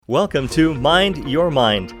Welcome to Mind Your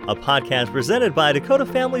Mind, a podcast presented by Dakota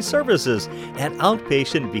Family Services, an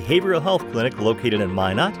outpatient behavioral health clinic located in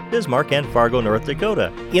Minot, Bismarck, and Fargo, North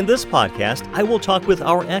Dakota. In this podcast, I will talk with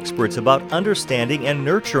our experts about understanding and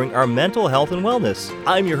nurturing our mental health and wellness.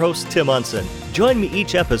 I'm your host, Tim Munson. Join me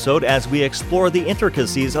each episode as we explore the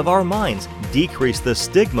intricacies of our minds, decrease the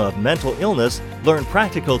stigma of mental illness, learn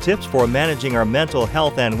practical tips for managing our mental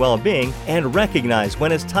health and well-being, and recognize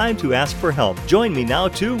when it's time to ask for help. Join me now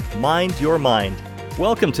to Mind Your Mind.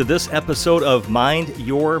 Welcome to this episode of Mind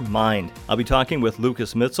Your Mind. I'll be talking with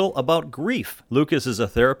Lucas Mitzel about grief. Lucas is a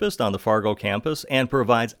therapist on the Fargo campus and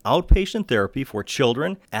provides outpatient therapy for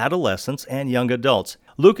children, adolescents, and young adults.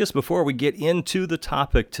 Lucas, before we get into the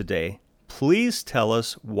topic today, please tell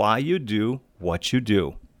us why you do what you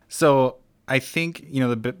do. So I think,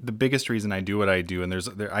 the biggest reason I do what I do, and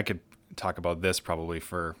I could talk about this probably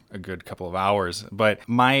for a good couple of hours, but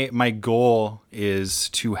my goal is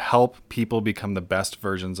to help people become the best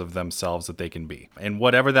versions of themselves that they can be. And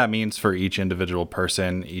whatever that means for each individual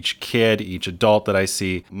person, each kid, each adult that I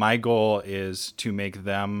see, my goal is to make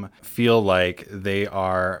them feel like they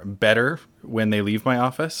are better when they leave my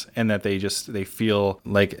office and that they feel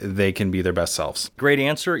like they can be their best selves. Great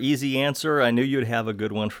answer, easy answer. I knew you'd have a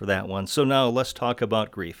good one for that one. So now let's talk about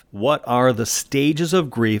grief. What are the stages of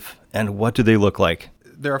grief and what do they look like?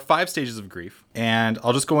 There are 5 stages of grief, and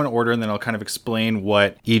I'll just go in order and then I'll kind of explain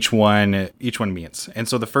what each one means. And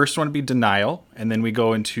so the first one would be denial, and then we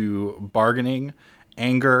go into bargaining,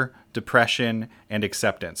 anger, depression, and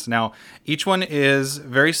acceptance. Now, each one is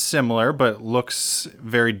very similar, but looks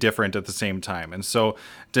very different at the same time. And so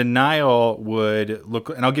denial would look,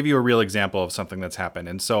 and I'll give you a real example of something that's happened.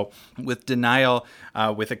 And so with denial,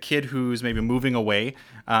 with a kid who's maybe moving away,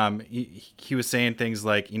 he was saying things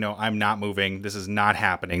like, I'm not moving. This is not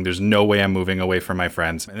happening. There's no way I'm moving away from my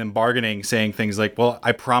friends. And then bargaining, saying things like, well,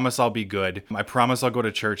 I promise I'll be good. I promise I'll go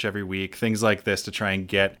to church every week. Things like this to try and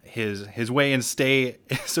get his way and stay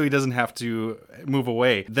so he doesn't have to move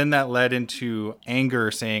away. Then that led into anger,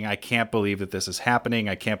 saying, I can't believe that this is happening.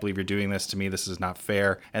 I can't believe you're doing this to me. This is not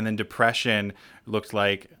fair. And then depression looked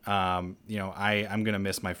like, I'm going to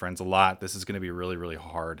miss my friends a lot. This is going to be really, really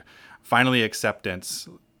hard. Finally, acceptance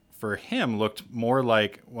for him looked more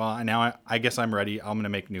like, well, now I guess I'm ready. I'm going to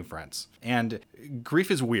make new friends. And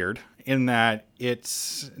grief is weird in that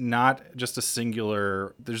it's not just a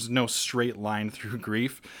singular, there's no straight line through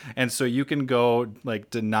grief. And so you can go like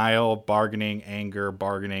denial, bargaining, anger,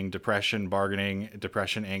 bargaining, depression,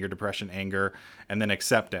 anger, and then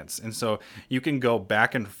acceptance. And so you can go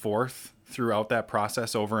back and forth throughout that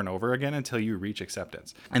process over and over again until you reach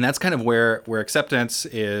acceptance. And that's kind of where acceptance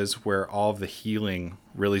is, where all of the healing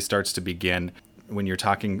really starts to begin when you're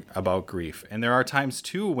talking about grief. And there are times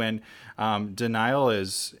too when denial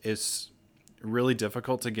is really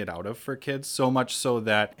difficult to get out of for kids, so much so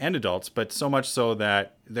that, and adults, but so much so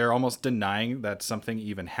that they're almost denying that something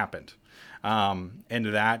even happened. And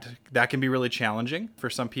that can be really challenging for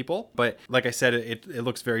some people. But like I said, it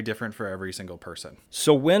looks very different for every single person.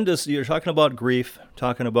 So you're talking about grief,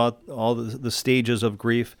 talking about all the stages of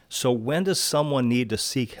grief. So when does someone need to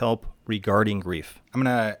seek help regarding grief? I'm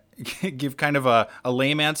going to give kind of a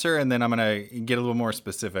lame answer, and then I'm going to get a little more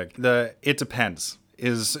specific. It depends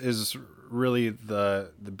is really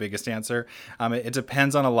the biggest answer. It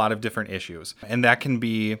depends on a lot of different issues. And that can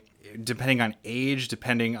be depending on age,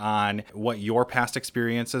 depending on what your past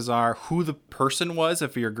experiences are, who the person was,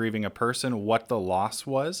 if you're grieving a person, what the loss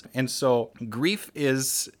was. And so grief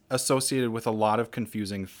is associated with a lot of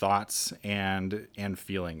confusing thoughts and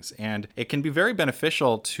feelings. And it can be very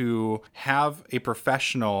beneficial to have a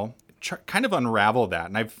professional kind of unravel that.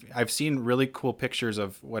 And I've seen really cool pictures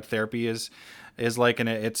of what therapy is like, and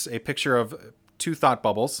it's a picture of 2 thought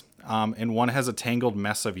bubbles, and one has a tangled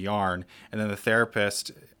mess of yarn, and then the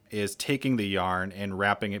therapist is taking the yarn and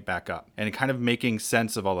wrapping it back up and kind of making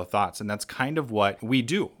sense of all the thoughts. And that's kind of what we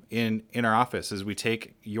do in our office, is we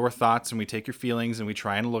take your thoughts and we take your feelings and we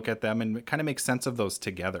try and look at them and kind of make sense of those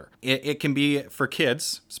together. It can be, for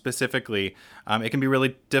kids specifically, it can be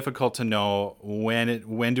really difficult to know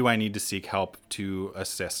when do I need to seek help to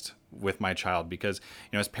assist with my child, because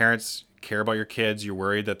as parents care about your kids, you're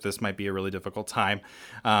worried that this might be a really difficult time,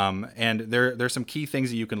 and there's some key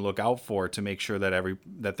things that you can look out for to make sure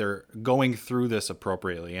that they're going through this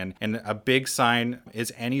appropriately. And a big sign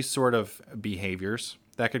is any sort of behaviors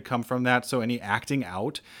that could come from that. So any acting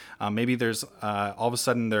out, maybe there's all of a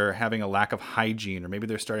sudden they're having a lack of hygiene, or maybe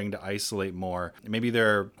they're starting to isolate more. Maybe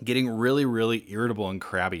they're getting really, really irritable and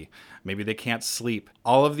crabby. Maybe they can't sleep.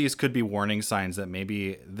 All of these could be warning signs that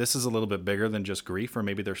maybe this is a little bit bigger than just grief, or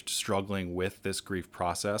maybe they're struggling with this grief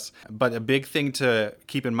process. But a big thing to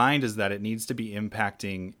keep in mind is that it needs to be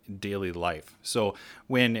impacting daily life. So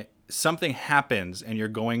when something happens and you're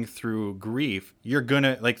going through grief,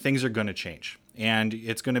 things are gonna change. And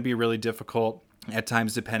it's going to be really difficult at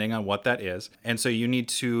times, depending on what that is. And so you need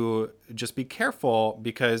to just be careful,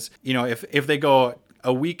 because, if they go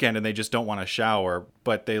a weekend and they just don't want to shower,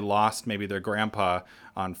 but they lost maybe their grandpa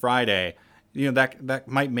on Friday, that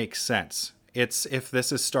might make sense. It's if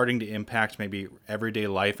this is starting to impact maybe everyday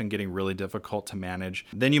life and getting really difficult to manage,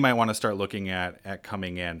 then you might want to start looking at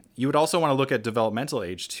coming in. You would also want to look at developmental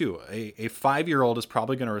age too. A 5-year-old is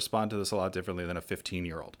probably going to respond to this a lot differently than a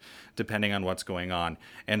 15-year-old, depending on what's going on.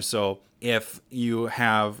 And so if you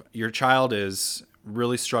have your child is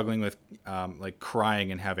really struggling with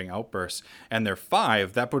crying and having outbursts, and they're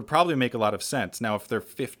 5, that would probably make a lot of sense. Now, if they're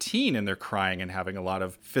 15 and they're crying and having a lot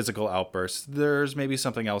of physical outbursts, there's maybe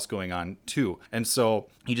something else going on too. And so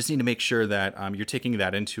you just need to make sure that you're taking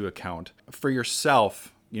that into account. For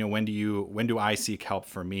yourself, when do I seek help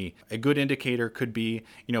for me? A good indicator could be,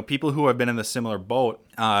 people who have been in the similar boat,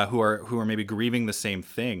 who are maybe grieving the same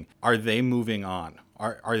thing. Are they moving on?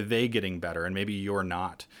 Are they getting better? And maybe you're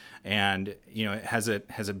not. And, has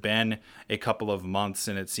it been a couple of months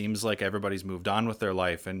and it seems like everybody's moved on with their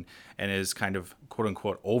life and is kind of quote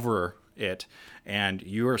unquote over it, and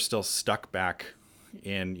you are still stuck back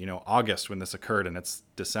in, August when this occurred and it's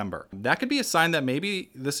December. That could be a sign that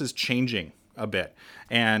maybe this is changing a bit.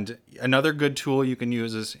 And another good tool you can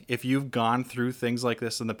use is, if you've gone through things like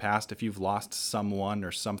this in the past, if you've lost someone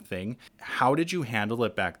or something, how did you handle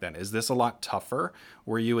it back then? Is this a lot tougher?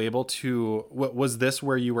 Were you able to, was this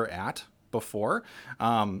where you were at before?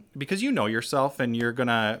 Because you know yourself and you're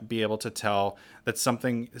gonna be able to tell that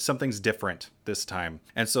something's different this time.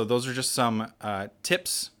 And so those are just some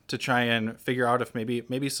tips to try and figure out if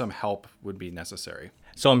maybe some help would be necessary.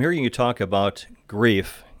 So I'm hearing you talk about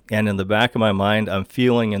grief, and in the back of my mind, I'm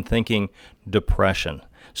feeling and thinking depression.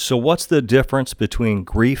 So what's the difference between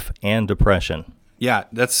grief and depression? Yeah,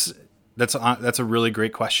 that's a really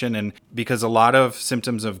great question, and because a lot of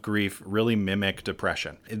symptoms of grief really mimic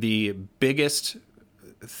depression. The biggest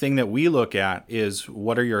thing that we look at is,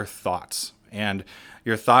 what are your thoughts? And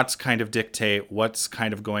your thoughts kind of dictate what's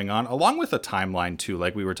kind of going on, along with a timeline too,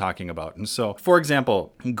 like we were talking about. And so, for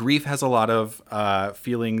example, grief has a lot of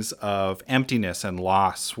feelings of emptiness and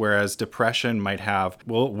loss, whereas depression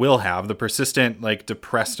will have the persistent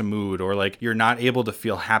depressed mood, or you're not able to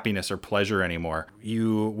feel happiness or pleasure anymore.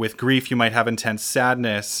 With grief, you might have intense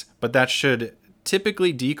sadness, but that should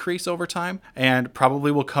typically decrease over time and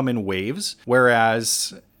probably will come in waves,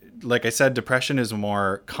 whereas, like I said, depression is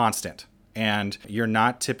more constant. And you're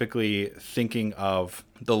not typically thinking of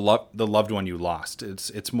the loved one you lost.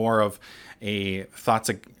 It's more of a thoughts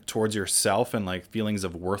towards yourself and feelings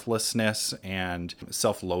of worthlessness and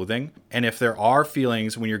self-loathing. And if there are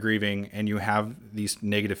feelings when you're grieving and you have these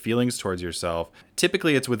negative feelings towards yourself,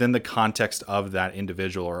 typically it's within the context of that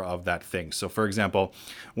individual or of that thing. So, for example,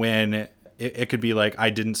 when it could be I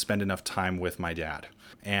didn't spend enough time with my dad,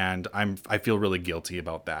 and I feel really guilty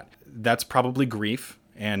about that. That's probably grief,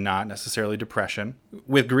 and not necessarily depression.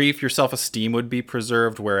 With grief, your self-esteem would be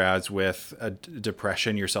preserved, whereas with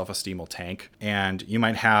depression, your self-esteem will tank. And you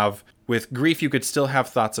might have, with grief, you could still have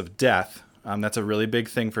thoughts of death. That's a really big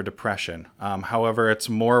thing for depression. However, it's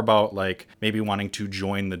more about maybe wanting to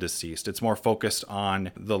join the deceased. It's more focused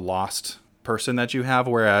on the lost person that you have,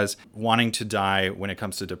 whereas wanting to die when it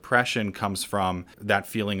comes to depression comes from that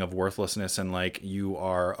feeling of worthlessness and you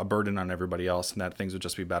are a burden on everybody else, and that things would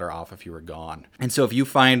just be better off if you were gone. And so if you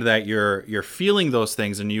find that you're feeling those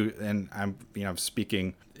things, and I'm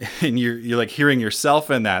speaking and you're hearing yourself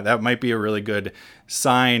in that might be a really good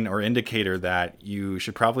sign or indicator that you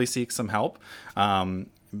should probably seek some help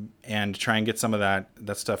and try and get some of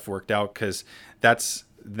that stuff worked out, because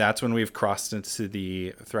that's when we've crossed into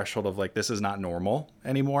the threshold of this is not normal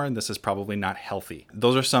anymore, and this is probably not healthy.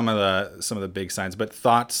 Those are some of the big signs, but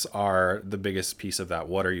thoughts are the biggest piece of that.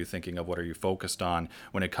 What are you thinking of? What are you focused on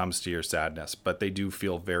when it comes to your sadness? But they do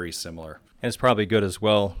feel very similar. And it's probably good as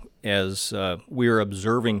well as we're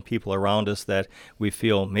observing people around us that we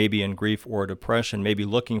feel maybe in grief or depression, maybe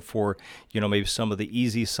looking for, maybe some of the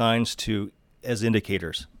easy signs as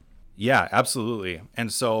indicators. Yeah, absolutely.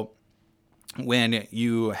 And so when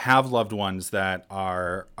you have loved ones that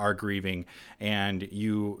are grieving, and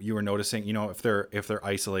you are noticing, if they're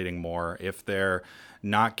isolating more, if they're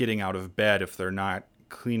not getting out of bed, if they're not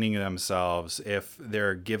cleaning themselves, if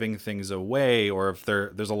they're giving things away, or if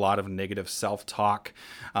there's a lot of negative self-talk,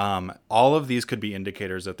 all of these could be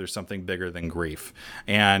indicators that there's something bigger than grief.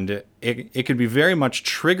 And it could be very much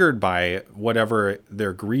triggered by whatever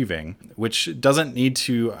they're grieving, which doesn't need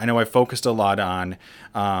to, I know I focused a lot on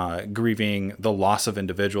grieving the loss of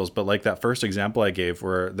individuals, but like that first example I gave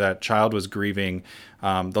where that child was grieving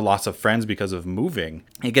the loss of friends because of moving,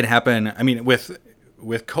 it could happen, I mean,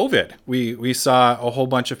 with COVID, we saw a whole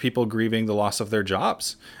bunch of people grieving the loss of their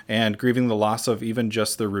jobs and grieving the loss of even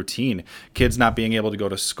just the routine, kids not being able to go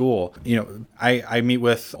to school. I meet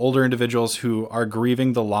with older individuals who are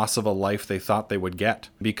grieving the loss of a life they thought they would get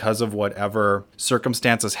because of whatever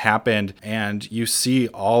circumstances happened. And you see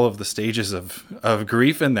all of the stages of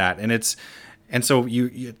grief in that. And so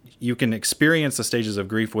you can experience the stages of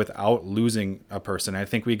grief without losing a person. I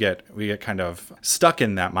think we get kind of stuck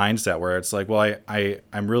in that mindset where it's like, well,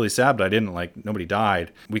 I'm really sad, but I didn't, like, nobody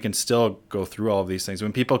died. We can still go through all of these things.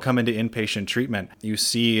 When people come into inpatient treatment, you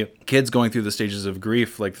see kids going through the stages of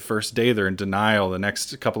grief. Like the first day they're in denial, the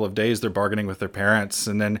next couple of days they're bargaining with their parents,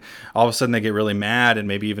 and then all of a sudden they get really mad and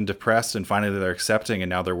maybe even depressed, and finally they're accepting, and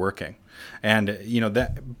now they're working. And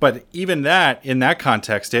but even that, in that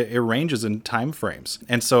context, it ranges in time frames.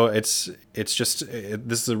 And so this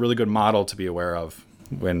is a really good model to be aware of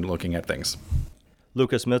when looking at things.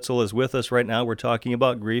 Lucas Mitzel is with us right now. We're talking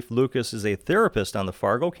about grief. Lucas is a therapist on the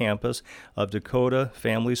Fargo campus of Dakota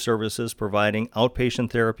Family Services, providing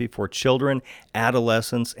outpatient therapy for children,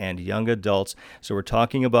 adolescents, and young adults. So we're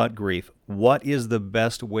talking about grief. What is the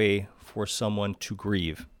best way for someone to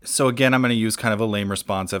grieve? So again, I'm going to use kind of a lame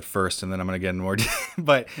response at first, and then I'm going to get more,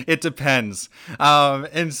 but it depends.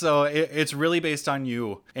 And so it's really based on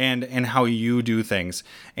you and how you do things.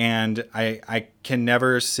 And I can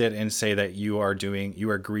never sit and say that you are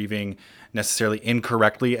grieving necessarily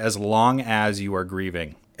incorrectly, as long as you are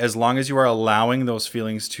grieving. As long as you are allowing those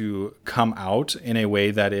feelings to come out in a way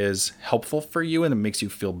that is helpful for you and it makes you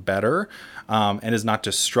feel better, and is not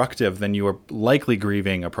destructive, then you are likely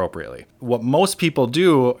grieving appropriately. What most people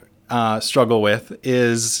do struggle with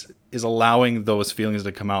is allowing those feelings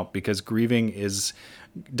to come out, because grieving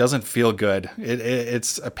doesn't feel good.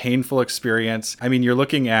 It's a painful experience. I mean,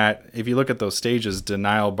 if you look at those stages,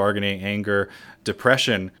 denial, bargaining, anger,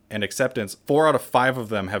 depression, and acceptance, 4 out of 5 of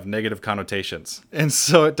them have negative connotations. And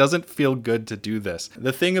so it doesn't feel good to do this.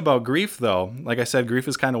 The thing about grief, though, like I said, grief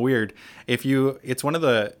is kind of weird. It's one of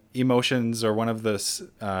the emotions, or one of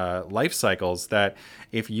the life cycles, that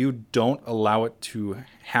if you don't allow it to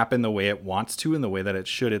happen the way it wants to, in the way that it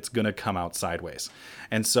should, it's going to come out sideways.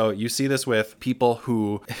 And so you see this with people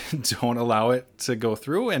who don't allow it to go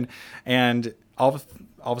through, and all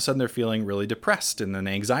of a sudden they're feeling really depressed, and then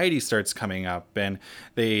anxiety starts coming up, and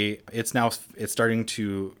it's starting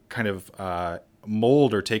to kind of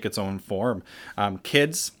mold or take its own form.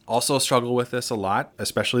 Kids also struggle with this a lot,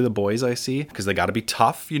 especially the boys I see, because they got to be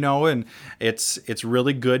tough, and it's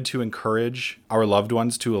really good to encourage our loved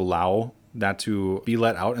ones to allow that to be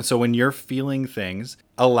let out. And so when you're feeling things,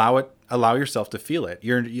 allow yourself to feel it.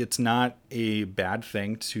 It's not a bad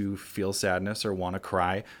thing to feel sadness or want to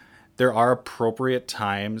cry. There are appropriate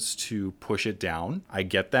times to push it down. I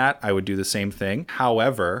get that. I would do the same thing.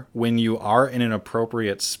 However, when you are in an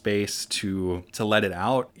appropriate space to let it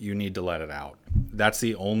out, you need to let it out. That's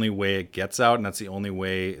the only way it gets out, and that's the only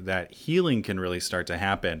way that healing can really start to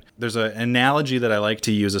happen. There's an analogy that I like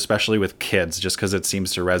to use, especially with kids, just because it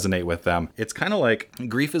seems to resonate with them. It's kind of like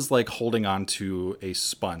grief is like holding on to a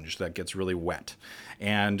sponge that gets really wet.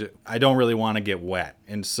 And I don't really want to get wet,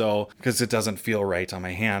 and so, because it doesn't feel right on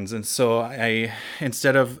my hands. And so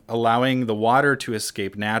instead of allowing the water to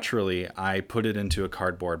escape naturally, I put it into a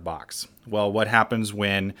cardboard box. Well, what happens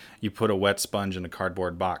when you put a wet sponge in a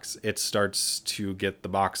cardboard box? It starts to get the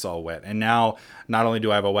box all wet. And now, not only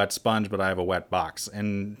do I have a wet sponge, but I have a wet box,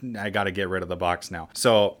 and I got to get rid of the box now.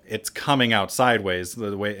 So it's coming out sideways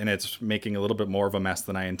the way, and it's making a little bit more of a mess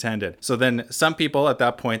than I intended. So then some people at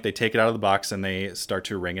that point, they take it out of the box and they start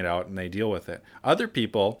to wring it out and they deal with it. Other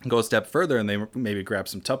people go a step further and they maybe grab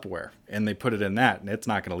some Tupperware and they put it in that, and it's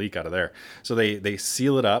not going to leak out of there. So they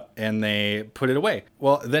seal it up and they put it away.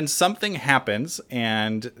 Well, then something happens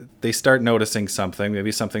and they start noticing something.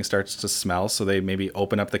 Maybe something starts to smell, so they maybe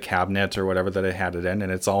open up the cabinet or whatever that it had it in,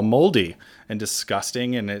 and it's all moldy and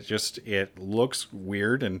disgusting, and it looks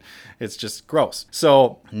weird, and it's just gross.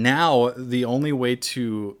 So now the only way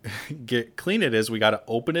to clean it is we got to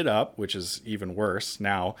open it up, which is even worse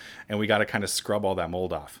now, and we got to kind of scrub all that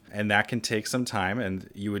mold off. And that can take some time, and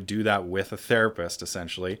you would do that with a therapist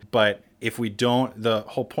essentially. But if we don't, the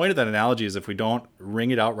whole point of that analogy is if we don't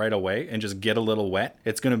wring it out right away and just get a little wet,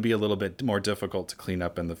 it's going to be a little bit more difficult to clean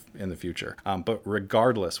up in the future. But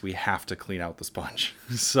regardless, we have to clean out the sponge.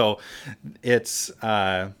 So it's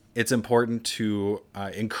important to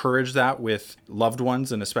encourage that with loved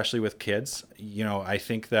ones and especially with kids. I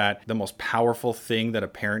think that the most powerful thing that a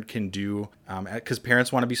parent can do, because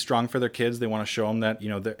parents want to be strong for their kids, they want to show them that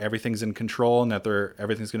that everything's in control and that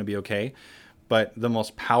everything's going to be okay. But the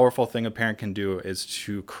most powerful thing a parent can do is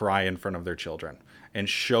to cry in front of their children and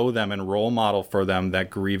show them and role model for them that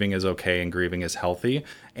grieving is okay and grieving is healthy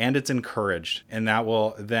and it's encouraged. And that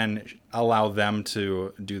will then allow them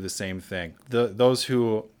to do the same thing. Those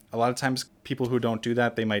who, a lot of times people who don't do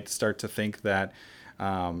that, they might start to think that,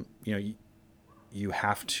 you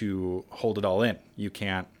have to hold it all in. You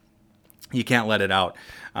can't let it out.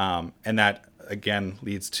 And that again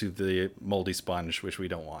leads to the moldy sponge, which we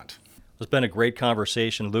don't want. It's been a great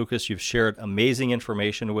conversation, Lucas. You've shared amazing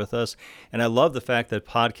information with us. And I love the fact that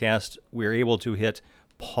podcast, we're able to hit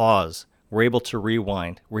pause. We're able to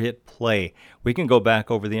rewind. We hit play. We can go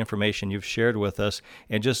back over the information you've shared with us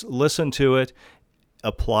and just listen to it,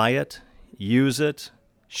 apply it, use it,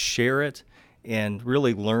 share it, and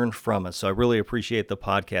really learn from it. So I really appreciate the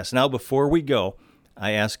podcast. Now, before we go,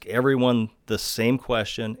 I ask everyone the same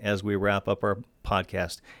question as we wrap up our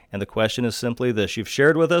podcast. And the question is simply this. You've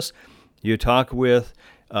shared with us, you talk with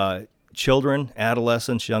children,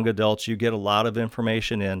 adolescents, young adults, you get a lot of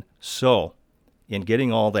information in. So, in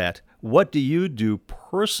getting all that, what do you do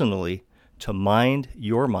personally to mind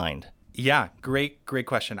your mind? Yeah, great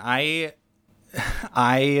question. I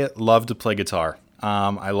love to play guitar.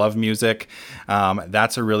 I love music.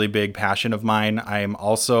 That's a really big passion of mine. I'm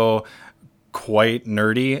also quite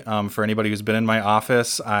nerdy. For anybody who's been in my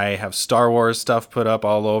office, I have Star Wars stuff put up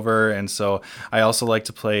all over. And so I also like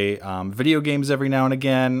to play video games every now and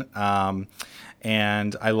again.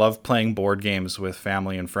 And I love playing board games with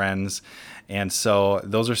family and friends. And so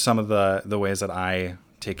those are some of the ways that I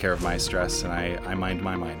take care of my stress and I mind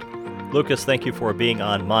my mind. Lucas, thank you for being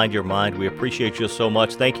on Mind Your Mind. We appreciate you so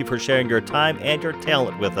much. Thank you for sharing your time and your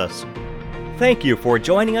talent with us. Thank you for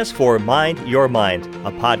joining us for Mind Your Mind,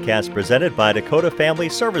 a podcast presented by Dakota Family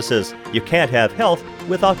Services. You can't have health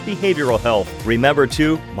without behavioral health. Remember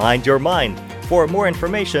to mind your mind. For more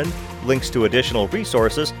information, links to additional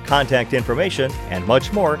resources, contact information, and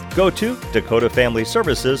much more, go to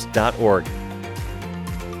dakotafamilyservices.org.